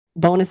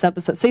bonus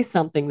episode. Say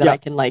something that Yeah. I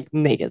can like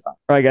make it. All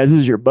right, guys, this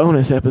is your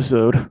bonus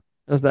episode.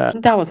 How's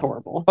that? That was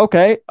horrible.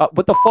 Okay.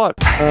 What the fuck?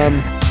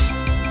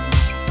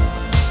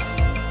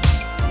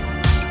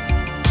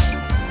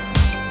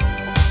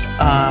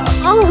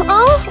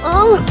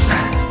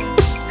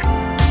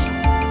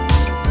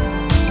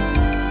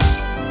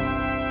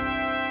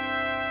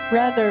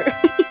 Rather,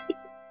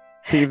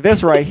 See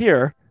this right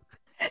here.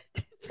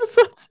 this is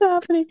what's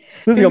happening.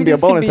 This is gonna be a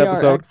bonus our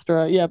episode.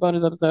 extra, yeah,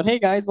 bonus episode. Hey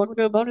guys, welcome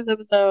to a bonus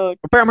episode.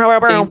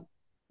 Bow.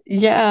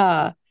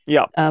 Yeah.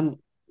 Yeah.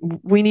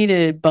 We need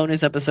a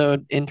bonus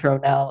episode intro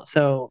now.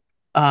 So,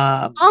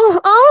 and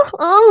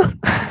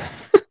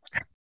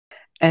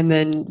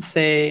then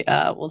say,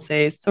 we'll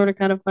say sort of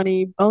kind of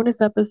funny bonus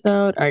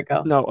episode. All right,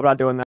 go. No, I'm not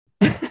doing that.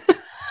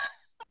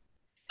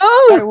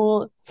 All right,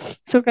 well,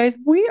 so guys,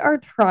 we are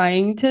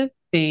trying to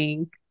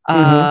think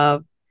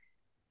of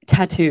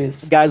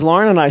tattoos. Guys,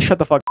 Lauren and I, shut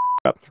the fuck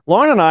up.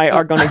 Lauren and I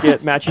are gonna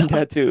get matching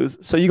tattoos.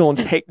 So you're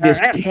gonna take this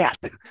cat.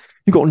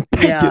 You're gonna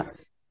take it.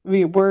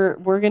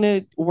 We're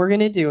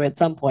gonna do it at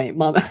some point.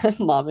 Mom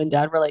and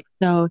Dad were like,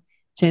 so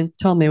James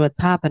told me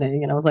what's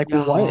happening, and I was like,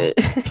 what?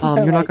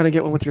 You're not gonna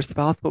get one with your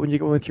spouse, but when you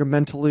get one with your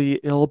mentally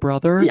ill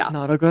brother,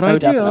 not a good idea.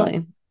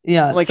 Definitely.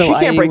 Yeah. Like, so she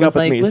can't break up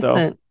with me.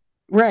 Listen, so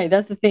right,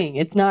 that's the thing.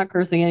 It's not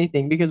cursing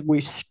anything because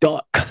we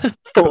stuck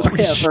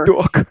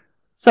forever.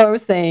 So I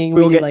was saying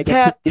we'll get like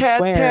tat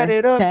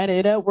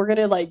it up. We're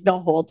gonna like the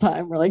whole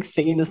time we're like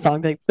singing the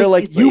song. Like, they're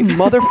like, you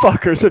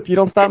motherfuckers, if you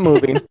don't stop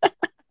moving.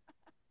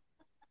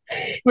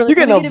 Like, you're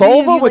getting a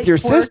vulva with your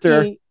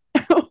sister.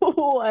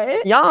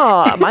 What?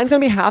 Yeah, mine's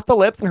gonna be half the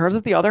lips and hers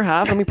is the other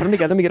half, and we put them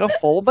together and we get a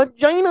full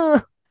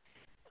vagina.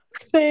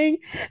 Saying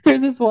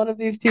there's this one of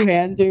these two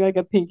hands doing like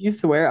a pinky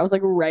swear. I was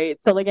like,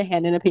 right, so like a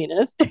hand and a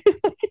penis.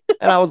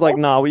 And I was like,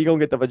 nah, well, you gonna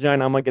get the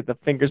vagina, I'm gonna get the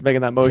fingers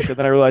making that motion.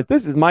 Then I realized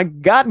this is my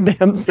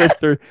goddamn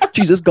sister.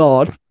 Jesus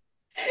God.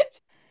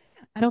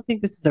 I don't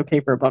think this is okay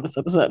for a bonus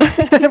episode.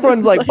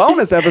 Everyone's like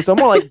bonus episode,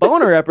 more like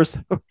boner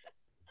episode.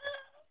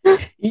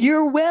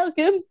 You're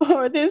welcome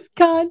for this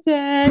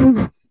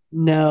content.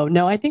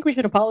 No, I think we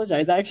should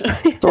apologize,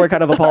 actually. So what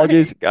kind of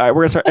apologies? All right,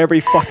 we're gonna start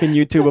every fucking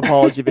YouTube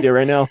apology video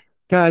right now.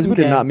 Guys, we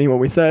did not mean what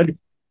we said.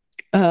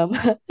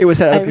 It was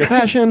said out of pure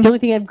passion. The only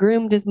thing I've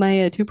groomed is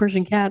my 2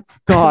 Persian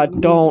cats.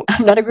 God, don't.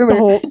 I'm not a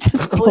groomer.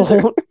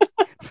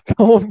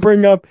 Don't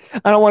bring up.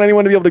 I don't want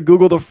anyone to be able to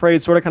Google the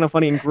phrase "sort of kind of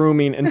funny" and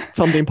grooming and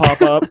something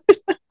pop up.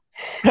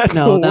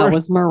 That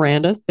was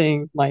Miranda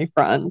Sings, my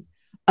friends.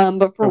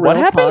 But for what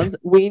real, happened?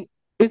 It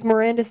was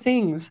Miranda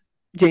Sings.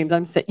 James,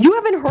 I'm saying you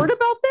haven't heard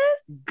about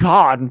this?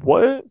 God,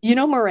 what? You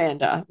know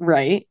Miranda,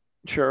 right?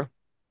 Sure.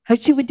 How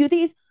she would do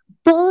these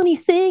funny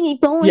singing,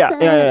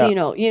 yeah. You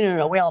know,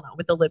 we all know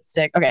with the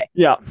lipstick. Okay.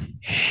 Yeah.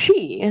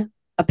 She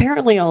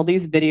apparently all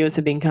these videos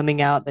have been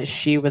coming out that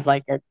she was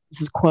like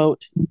this is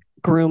quote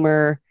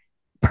groomer,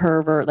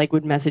 pervert, like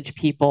would message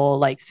people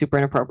like super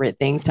inappropriate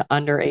things to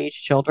underage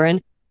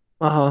children.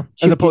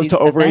 As opposed to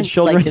overage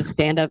children. Like to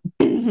stand up.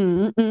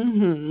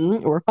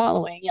 We're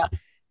following. Yeah.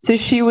 So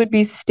she would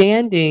be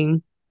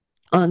standing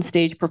on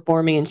stage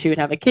performing and she would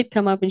have a kid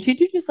come up and she'd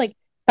do just like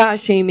fat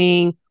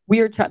shaming,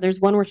 weird.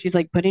 There's one where she's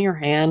like putting her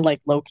hand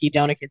like low key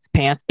down a kid's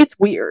pants. It's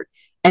weird.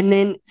 And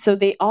then so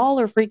they all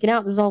are freaking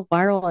out. This is all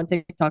viral on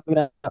TikTok,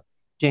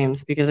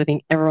 James, because I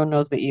think everyone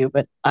knows but you.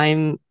 But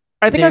I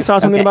think I saw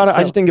something about it.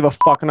 I just didn't give a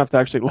fuck enough to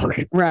actually look.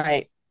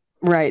 Right.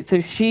 So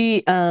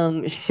she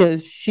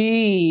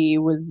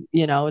was,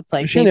 you know, it's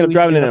like she ended up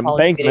driving in an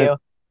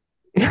embankment.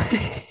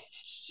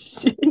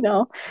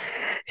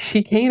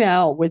 She came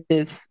out with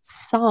this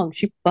song.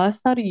 She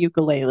busts out a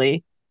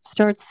ukulele,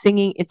 starts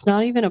singing. It's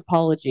not even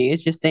apology.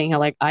 It's just saying how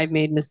like I've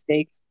made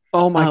mistakes.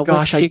 Oh my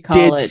gosh, I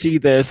did see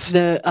this.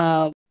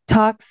 The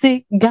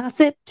toxic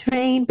gossip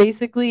train,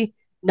 basically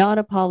not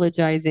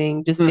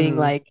apologizing, just being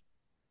like,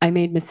 I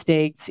made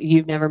mistakes.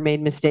 You've never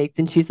made mistakes.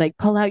 And she's like,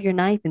 pull out your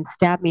knife and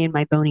stab me in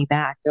my bony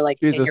back. They're like,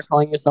 hey, you're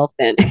calling yourself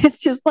thin.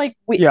 It's just like,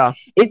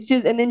 it's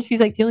just, and then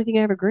she's like, the only thing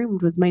I ever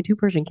groomed was my 2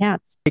 Persian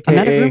cats. I'm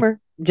not a groomer,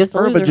 just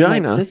a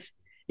vagina. Like,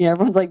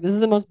 everyone's like, this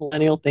is the most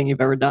millennial thing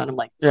you've ever done. I'm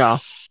like, yeah.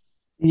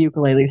 The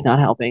ukulele's not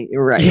helping.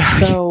 You're right. Yeah.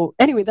 So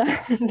anyway,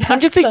 I'm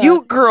just a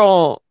youth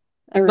girl,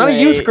 not a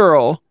youth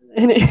girl.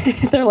 And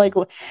they're like,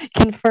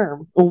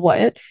 confirm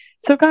what?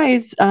 So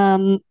guys,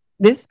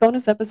 this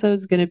bonus episode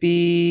is going to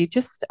be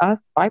just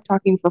us 5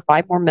 talking for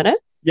 5 more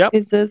minutes. Yep.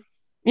 Is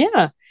this,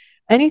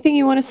 anything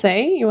you want to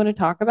say? You want to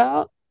talk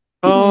about?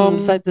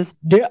 Besides this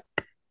dick.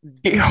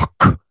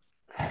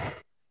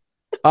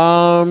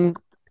 I'm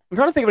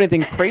trying to think of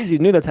anything crazy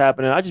new that's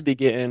happening. I just be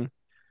getting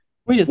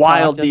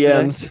wild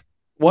DMs.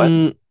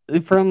 What?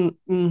 From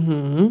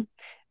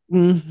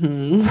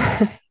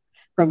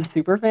from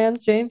super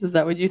fans, James? Is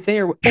that what you say?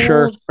 Or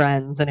old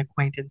friends and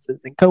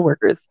acquaintances and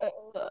coworkers?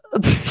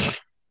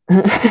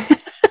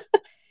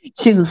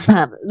 She's a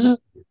savage. No,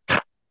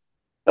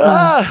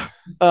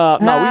 we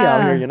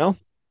out here, you know.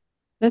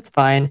 That's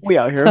fine. We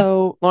out here.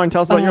 So, Lauren,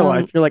 tell us about your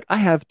life. You're like, I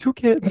have 2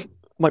 kids. I'm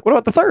like, what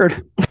about the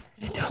 3rd?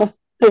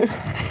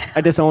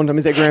 I disowned him.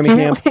 He's at Grammy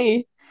camp.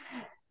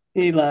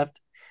 He left.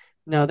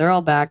 No, they're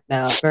all back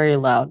now. Very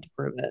loud to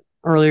prove it.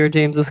 Earlier,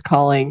 James was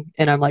calling,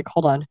 and I'm like,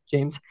 "Hold on,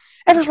 James."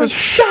 Everyone,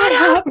 shut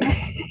up!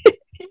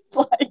 He's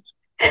like,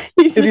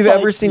 if you've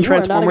ever seen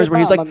Transformers where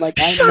he's like, I'm like,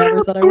 "Shut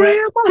up,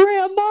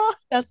 Grandma."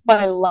 That's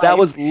my life. That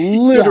was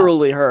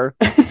literally her.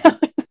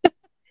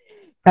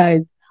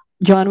 Guys,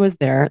 John was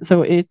there,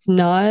 so it's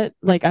not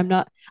like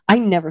I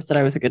never said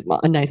I was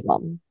a nice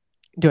mom.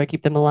 Do I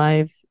keep them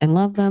alive and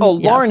love them? Oh,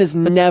 yes. Lauren is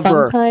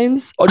never.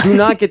 Sometimes. Oh, do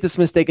not get this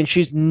mistaken.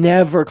 She's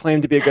never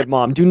claimed to be a good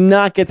mom. Do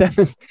not get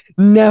that.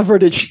 Never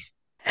did she.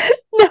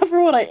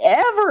 Never would I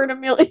ever in a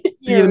million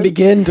years even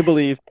begin to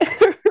believe.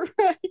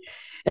 Right.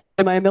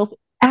 Am I a MILF?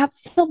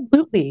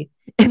 Absolutely.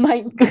 Am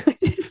I good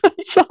at my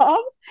job?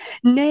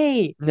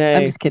 Nay.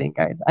 I'm just kidding,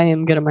 guys. I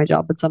am good at my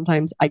job, but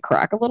sometimes I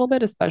crack a little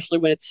bit, especially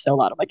when it's so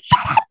loud. I'm like, shut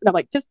up. And I'm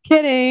like, just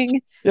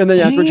kidding. And then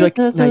afterwards, you're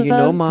like,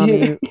 now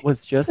mommy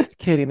was just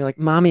kidding. They're like,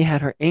 mommy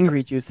had her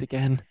angry juice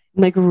again.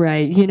 I'm like,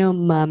 right.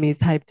 Mommy's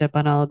hyped up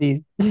on all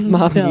these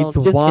Mommy pills.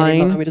 needs Just wine,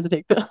 kidding. Mommy doesn't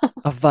take pills.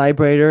 A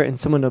vibrator, and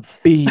someone to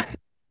beat.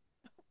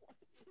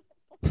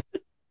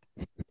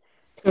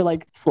 They're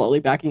like slowly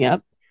backing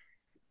up.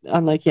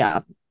 I'm like, yeah,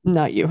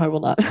 not you. I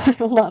will not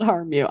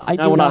harm you. I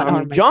will not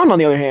harm John, on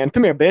the other hand,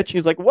 come here, bitch.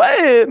 He's like,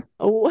 what?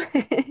 Oh,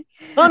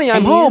 honey,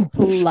 I'm home.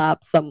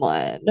 Slap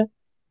someone.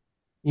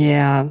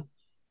 Yeah.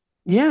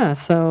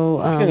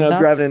 So I'm gonna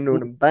drive into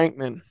an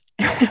embankment.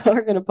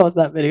 We're gonna post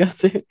that video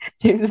soon.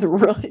 James is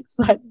really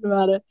excited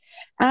about it,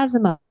 as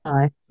am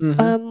I.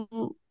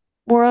 Mm-hmm.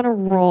 We're on a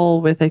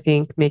roll with, I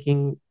think,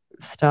 making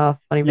stuff,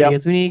 funny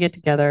videos. We need to get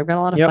together. I've got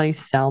a lot of funny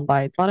sound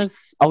bites. A lot of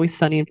Always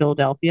Sunny in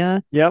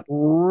Philadelphia.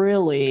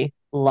 Really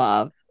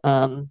love.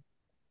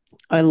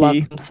 I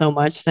love them so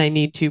much, and I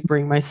need to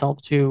bring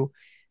myself to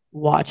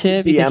watch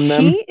it because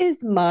she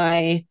is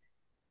my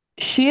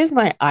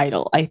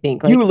idol. I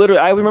think. Like, you literally.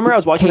 I remember I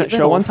was watching that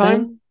show one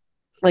time,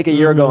 like a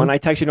year ago, and I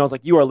texted you and I was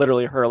like, "You are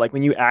literally her. Like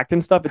when you act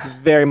and stuff, it's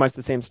very much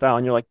the same style."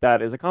 And you're like,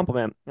 "That is a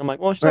compliment." I'm like,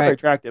 "Well, she's not very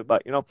attractive,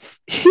 but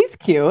she's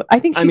cute. I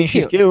think.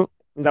 She's cute.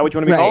 Is that what you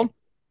want to be called?"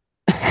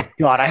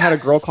 God, I had a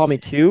girl call me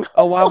cute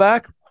a while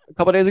back, a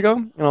couple of days ago,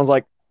 and I was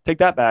like, "Take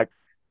that back,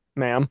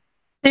 ma'am."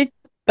 Take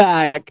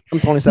back. I'm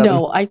 27.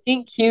 No, I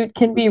think cute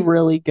can be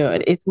really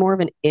good. It's more of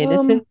an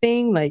innocent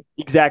thing, like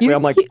exactly.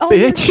 I'm like,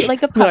 bitch,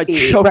 like a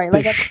puppy, right?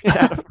 Like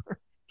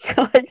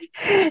like,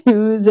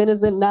 who's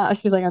innocent now?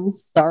 She's like, I'm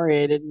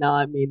sorry, I did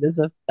not mean this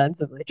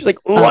offensively. She's like,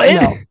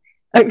 what? No.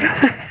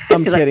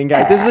 I'm kidding,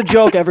 guys. This is a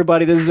joke,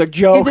 everybody. This is a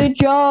joke. It's a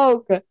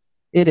joke.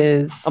 It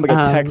is. I'm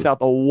gonna text out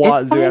the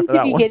wazoo. It's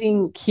fine to be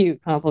getting cute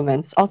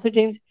compliments. Also,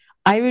 James,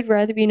 I would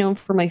rather be known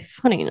for my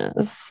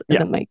funniness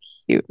than my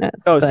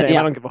cuteness. Oh, same.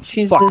 I don't give a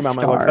fuck about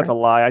my looks. That's a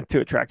lie. I'm too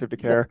attractive to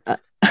care. I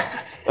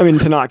mean,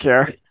 to not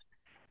care.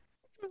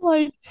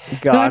 Like,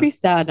 God, I'd be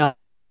sad. Not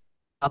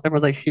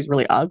everyone's like, she's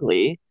really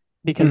ugly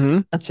because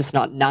that's just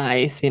not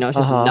nice. It's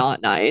just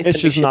not nice.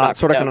 It's just not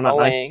sort of kind of not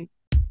nice.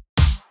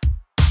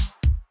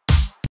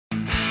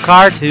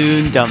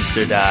 Cartoon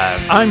Dumpster Dive.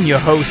 I'm your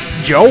host,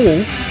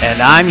 Joel.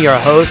 And I'm your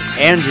host,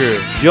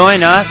 Andrew.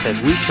 Join us as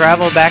we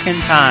travel back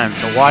in time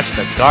to watch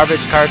the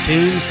garbage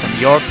cartoons from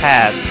your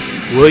past.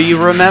 Will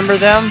you remember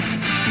them?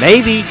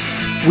 Maybe.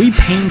 We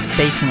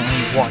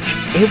painstakingly watch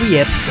every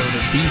episode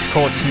of these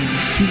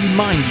cartoons to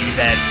remind you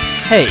that,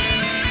 hey,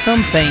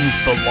 some things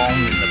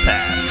belong in the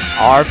past.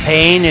 Our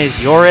pain is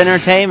your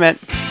entertainment.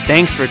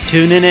 Thanks for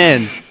tuning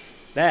in.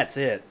 That's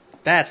it.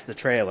 That's the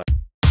trailer.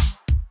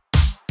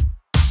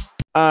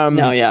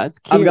 No, yeah, it's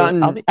cute.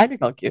 I'd be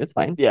called cute. It's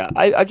fine. Yeah,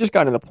 I've just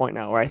gotten to the point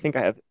now where I think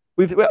I've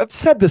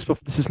said this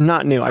before. This is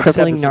not new. I've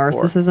Crippling said this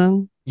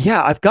narcissism.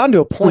 Yeah, I've gotten to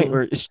a point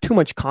where it's too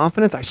much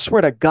confidence. I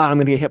swear to God, I'm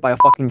gonna get hit by a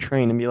fucking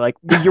train and be like,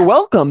 "You're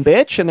welcome,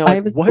 bitch." And they're like, I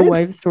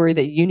have a story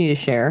that you need to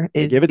share.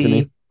 Give it to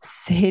me.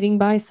 Hitting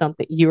by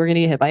something, you are gonna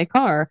get hit by a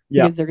car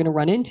because they're gonna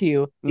run into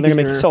you. They're gonna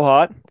make you so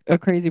hot. A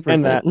crazy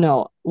person.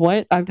 No,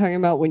 what I'm talking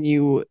about when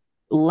you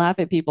laugh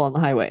at people on the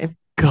highway.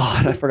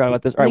 God, I forgot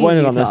about this. All right, we'll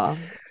end on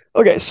this.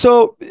 Okay,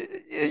 so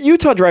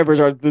Utah drivers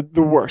are the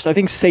worst. I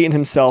think Satan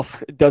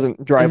himself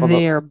doesn't drive on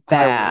the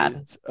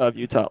bad of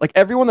Utah. Like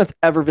everyone that's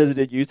ever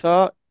visited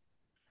Utah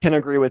can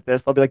agree with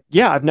this. They'll be like,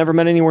 yeah, I've never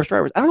met any worse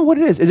drivers. I don't know what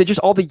it is. Is it just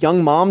all the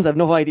young moms? I have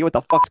no idea what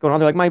the fuck's going on.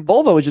 They're like, my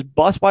Volvo is just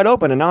bust wide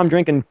open, and now I'm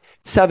drinking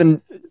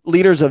 7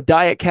 liters of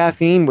diet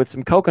caffeine with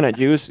some coconut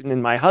juice,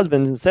 and my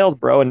husband's in sales,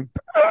 bro. And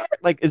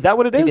like, is that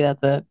what it is? Maybe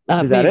that's it.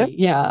 Is that it?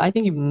 Yeah, I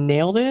think you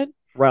nailed it.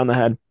 Right on the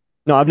head.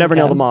 No, I've never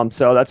nailed a mom,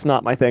 so that's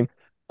not my thing.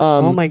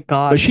 Oh my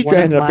God. But she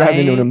ended up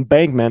driving into an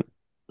embankment.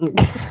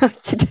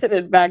 She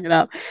didn't back it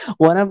up.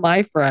 One of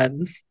my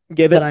friends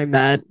that I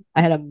met,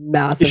 I had a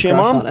massive crush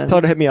on him. Tell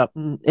her to hit me up.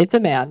 It's a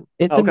man.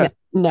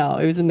 No,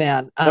 it was a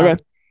man.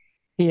 Okay.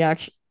 He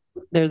actually,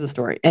 there's a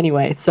story.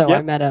 Anyway, so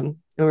I met him and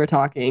we were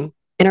talking.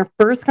 In our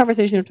first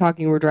conversation of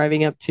talking, we were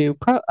driving up to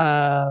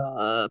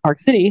Park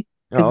City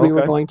because we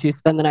were going to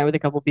spend the night with a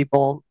couple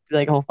people, do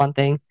like a whole fun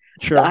thing.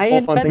 Sure, whole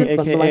fun thing,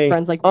 aka my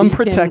friends, like,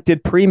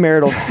 unprotected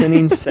premarital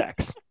sinning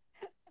sex.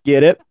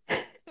 Get it?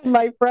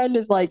 My friend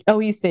is like, oh,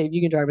 he's safe.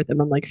 You can drive with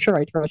him. I'm like, sure,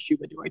 I trust you,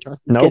 but do I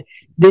trust this kid?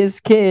 This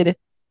kid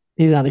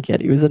He's not a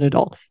kid. He was an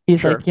adult.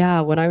 He's Sure. like,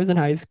 yeah, when I was in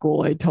high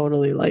school, I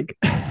totally like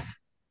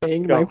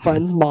banged my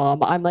friend's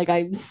mom. I'm like,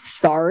 I'm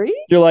sorry.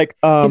 You're like,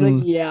 He's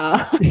like,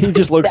 yeah. he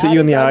just looks at you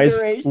in the eyes,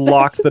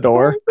 locks the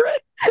door.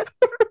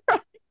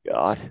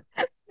 God.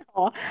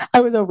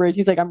 I was over it.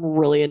 He's like, I'm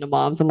really into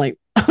moms. I'm like,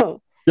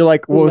 oh. You're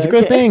like, well, it's a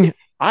good Okay. thing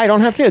I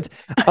don't have kids.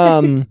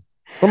 One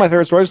of my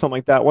favorite stories is something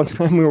like that. One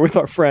time we were with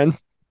our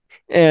friends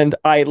and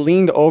I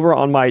leaned over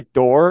on my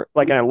door,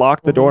 like, and I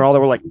locked the door and all they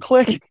were like,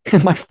 click.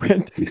 And my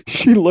friend,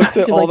 she looks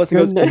at She's all like, of us and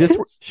goes,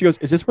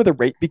 is this where the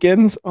rape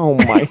begins? Oh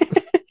my.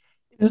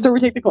 Is this where we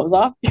take the clothes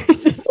off?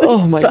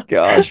 Oh my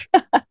gosh.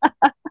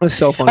 That's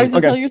so funny. I was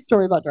gonna tell you a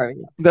story about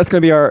driving. That's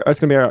gonna be our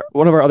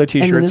one of our other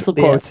t-shirts. This'll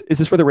be Quotes. Is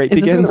this where the rape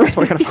begins? That's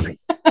what kind of funny.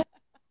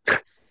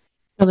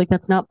 You're like,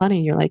 that's not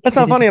funny. You're like, that's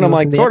not funny. And I'm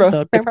like, sort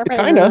of. It's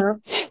kind of.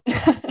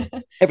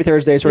 Every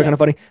Thursday, sort of kind of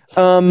funny.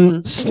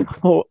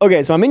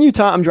 So I'm in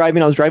Utah. I'm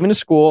driving. I was driving to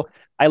school.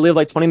 I live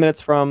like 20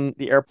 minutes from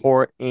the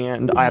airport,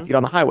 and I have to get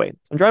on the highway.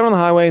 I'm driving on the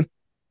highway.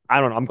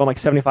 I don't know. I'm going like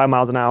 75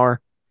 miles an hour.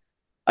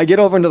 I get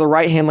over into the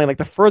right-hand lane, like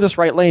the furthest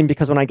right lane,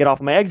 because when I get off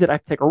of my exit, I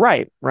have to take a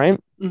right?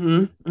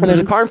 And there's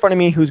a car in front of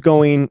me who's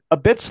going a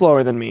bit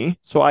slower than me.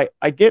 So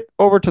I get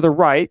over to the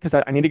right because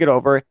I need to get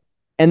over.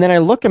 And then I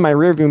look in my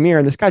rearview mirror,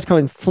 and this guy's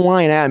coming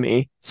flying at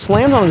me,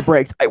 slams on his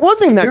brakes. I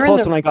wasn't even that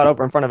close when I got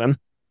over in front of him.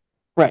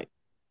 Right.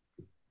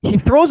 He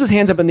throws his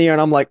hands up in the air,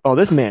 and I'm like, oh,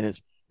 this man is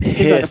pissed.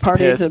 He's about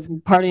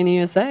to party in the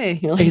USA.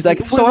 He's like,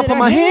 so I put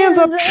my hands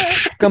up.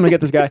 I'm going to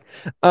get this guy.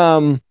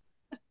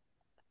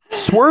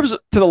 Swerves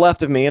to the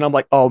left of me, and I'm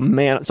like, oh,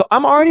 man. So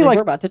I'm already like,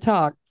 we're about to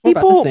talk. We're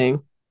about to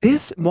sing.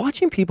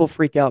 Watching people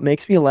freak out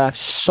makes me laugh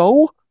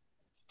so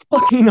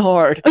fucking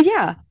hard. Oh,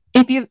 yeah.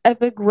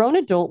 If a grown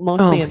adult,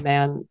 mostly a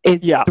man,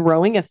 is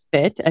throwing a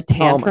fit, a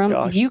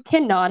tantrum, you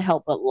cannot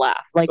help but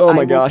laugh. Like, I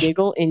will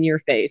giggle in your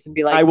face and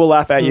be like, I will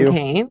laugh at you.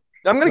 Okay,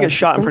 I'm gonna get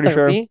shot. I'm pretty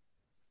sure.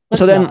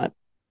 So then,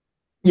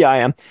 I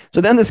am.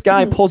 So then this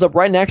guy pulls up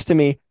right next to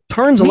me,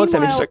 turns and looks at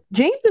me. Just like,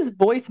 James is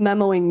voice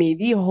memoing me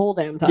the whole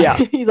damn time. Yeah,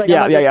 he's like,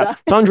 yeah.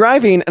 So I'm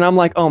driving, and I'm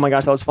like, oh my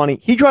gosh, that was funny.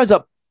 He drives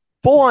up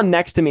full on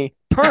next to me,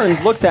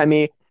 turns, looks at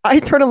me. I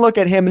turn and look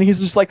at him, and he's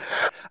just like,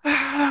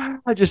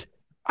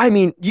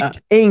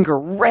 anger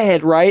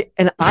red, right?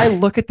 And I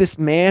look at this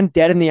man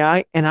dead in the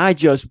eye, and I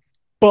just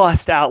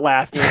bust out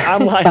laughing.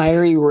 I'm like,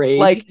 fiery rage.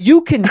 Like,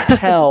 you can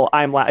tell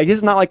I'm laughing. This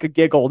is not like a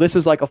giggle. This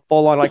is like a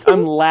full on, like,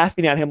 I'm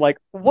laughing at him. Like,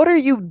 what are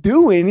you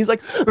doing? And he's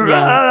like,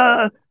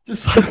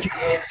 just like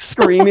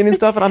screaming and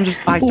stuff. And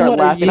I start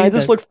laughing. I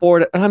just look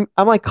forward, and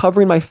I'm like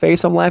covering my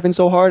face. I'm laughing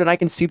so hard, and I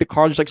can see the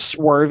car just like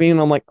swerving. And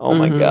I'm like, oh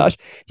my gosh.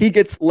 He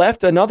gets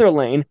left another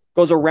lane,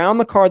 goes around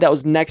the car that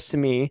was next to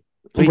me,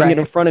 so he can get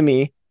in front of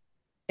me.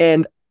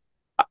 And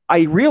I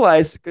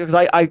realized, because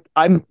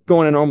I'm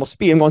going at normal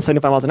speed, I'm going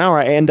 75 miles an hour.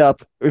 I end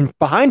up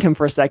behind him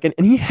for a second,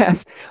 and he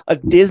has a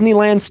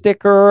Disneyland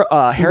sticker,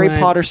 a Harry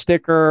Potter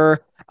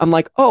sticker. I'm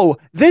like, oh,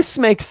 this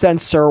makes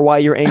sense, sir, why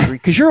you're angry.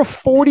 Because you're a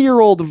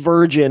 40-year-old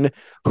virgin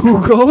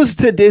who goes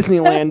to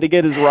Disneyland to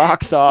get his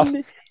rocks off.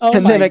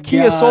 And then a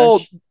Kia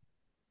Soul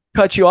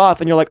cut you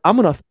off, and you're like, I'm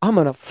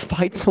gonna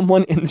fight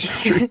someone in the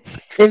streets.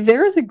 If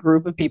there is a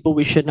group of people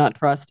we should not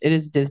trust, it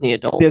is Disney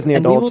adults.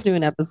 And we will do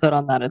an episode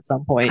on that at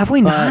some point. Have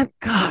we not?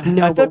 God,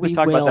 no, but we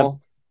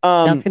will.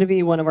 About that's going to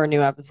be one of our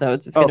new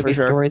episodes. It's going to be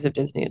stories of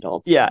Disney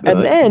adults. Yeah,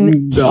 and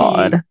then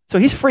so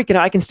he's freaking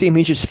out. I can see him.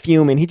 He's just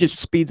fuming. He just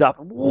speeds up.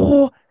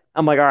 Whoa.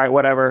 I'm like, all right,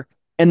 whatever.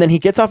 And then he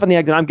gets off on the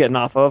exit I'm getting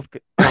off of.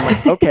 I'm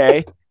like,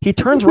 okay. He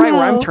turns right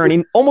where I'm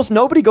turning. Almost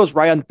nobody goes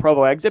right on the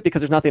Provo exit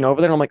because there's nothing over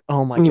there. And I'm like,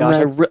 oh my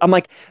gosh. I'm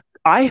like,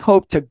 I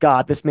hope to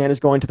God this man is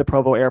going to the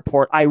Provo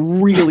airport. I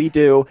really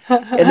do.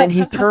 And then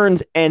he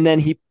turns, and then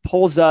he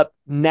pulls up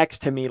next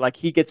to me. Like,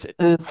 he gets in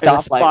a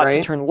spot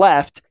to turn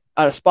left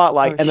at a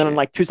spotlight. And then I'm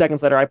like, 2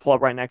 seconds later, I pull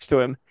up right next to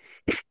him.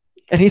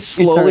 And he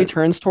slowly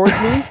turns towards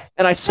me,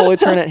 and I slowly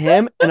turn at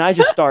him, and I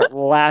just start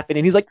laughing.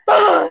 And he's like,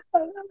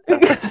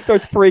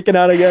 starts freaking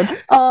out again.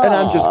 And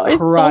I'm just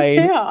crying.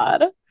 It's so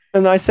sad.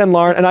 And then I send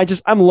Lauren,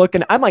 and I'm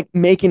looking, I'm like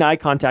making eye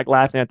contact,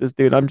 laughing at this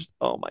dude. I'm just,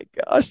 oh my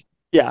gosh.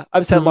 Yeah,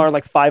 I've sent Lauren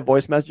like 5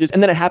 voice messages,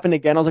 and then it happened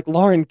again. I was like,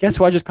 Lauren, guess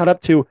who I just caught up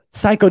to?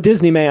 Psycho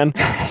Disney Man.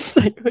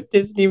 Psycho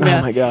Disney Man.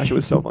 Oh my gosh, it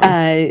was so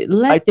funny.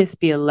 Let this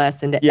be a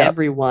lesson to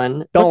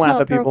everyone. Don't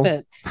laugh at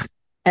people.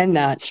 And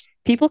that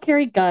people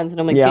carry guns,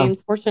 and I'm like,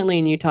 James, fortunately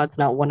in Utah, it's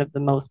not one of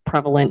the most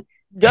prevalent.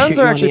 Guns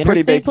are actually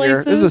pretty big here.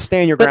 This is a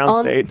stay in your ground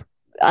state.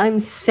 I'm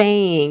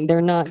saying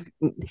they're not.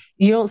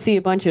 You don't see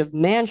a bunch of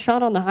man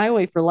shot on the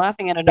highway for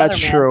laughing at another. That's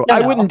true.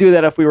 I wouldn't do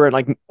that if we were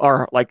in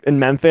in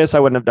Memphis. I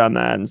wouldn't have done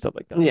that and stuff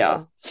like that.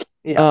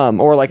 Yeah.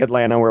 Or like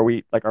Atlanta,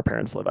 where our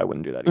parents live. I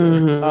wouldn't do that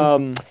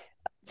either.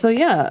 So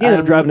yeah, he ended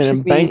up driving an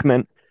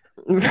embankment.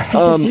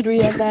 Should we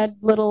have that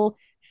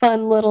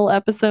fun little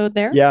episode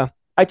there? Yeah.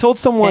 I told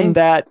someone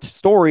that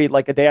story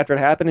like a day after it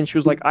happened, and she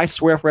was like, I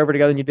swear if we're ever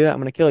together and you do that, I'm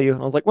going to kill you.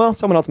 And I was like, well,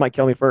 someone else might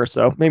kill me first,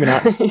 so maybe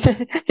not.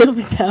 It'll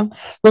be them.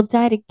 We'll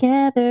die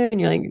together. And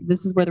you're like,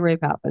 this is where the rape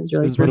happens.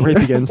 You're like, this is where the rape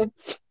begins.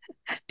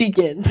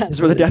 Begins. This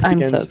is where the death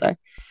begins. I'm so sorry.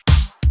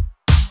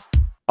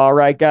 All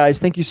right, guys.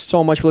 Thank you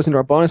so much for listening to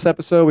our bonus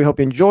episode. We hope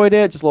you enjoyed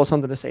it. Just a little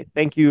something to say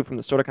thank you from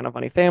the Sorta Kind of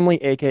Funny family,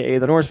 aka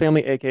the Norris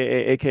family,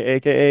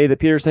 aka the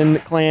Peterson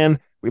clan.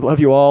 We love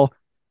you all.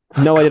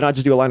 No, I did not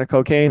just do a line of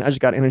cocaine. I just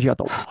got energy out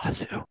the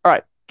wazoo. All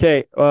right.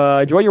 Okay.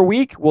 Enjoy your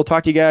week. We'll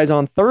talk to you guys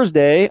on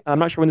Thursday. I'm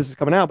not sure when this is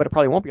coming out, but it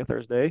probably won't be a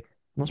Thursday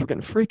unless we're getting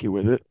freaky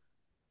with it.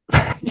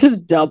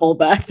 Just double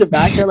back to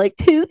back. You're like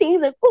 2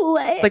 things at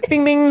once. It's like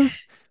bing, bing.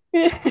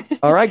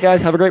 All right,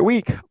 guys. Have a great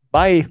week.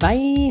 Bye.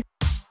 Bye.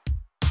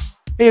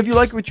 Hey, if you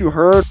like what you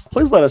heard,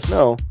 please let us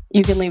know.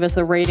 You can leave us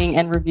a rating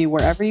and review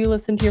wherever you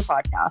listen to your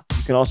podcast.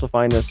 You can also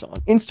find us on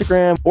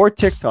Instagram or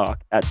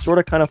TikTok at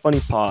Sorta Kind of Funny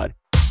Pod.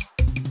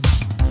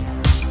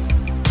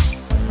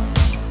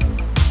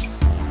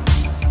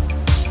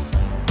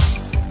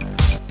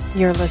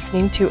 You're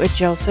listening to a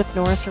Joseph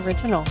Norris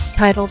original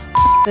titled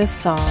This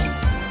Song.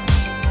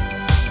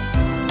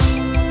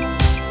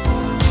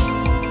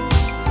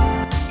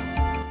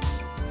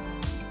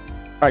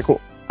 All right, cool.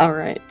 All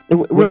right.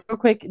 Real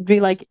quick, be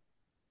like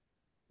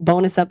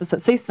bonus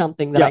episode. Say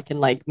something that I can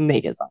like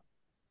make it song.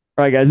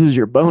 All right, guys, this is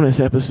your bonus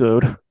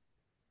episode.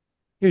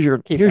 Here's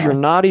your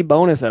naughty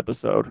bonus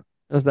episode.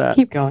 How's that?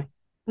 Keep going.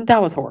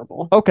 That was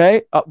horrible.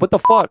 Okay. What the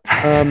fuck?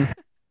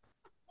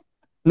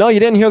 No, you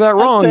didn't hear that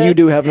wrong. You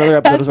do have another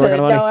episode of Sorta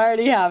Kind of Funny. No, I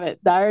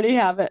already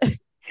have it.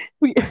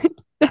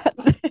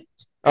 That's it.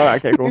 All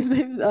right, okay, cool.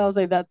 I'll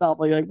say that's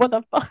awful. You're like, what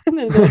the fuck? And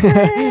then like,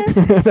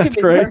 that's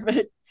great.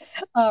 Perfect.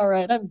 All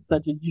right, I'm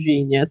such a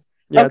genius.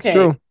 Yeah, okay. It's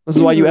true. This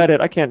is why you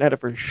edit. I can't edit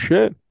for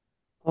shit.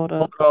 Hold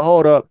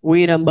up.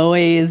 We done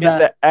boys. It's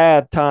the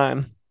ad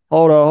time.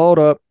 Hold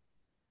up.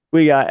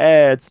 We got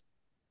ads.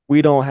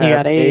 We don't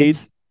have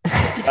AIDS.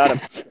 Got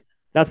him.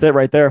 That's it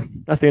right there.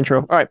 That's the intro.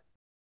 All right.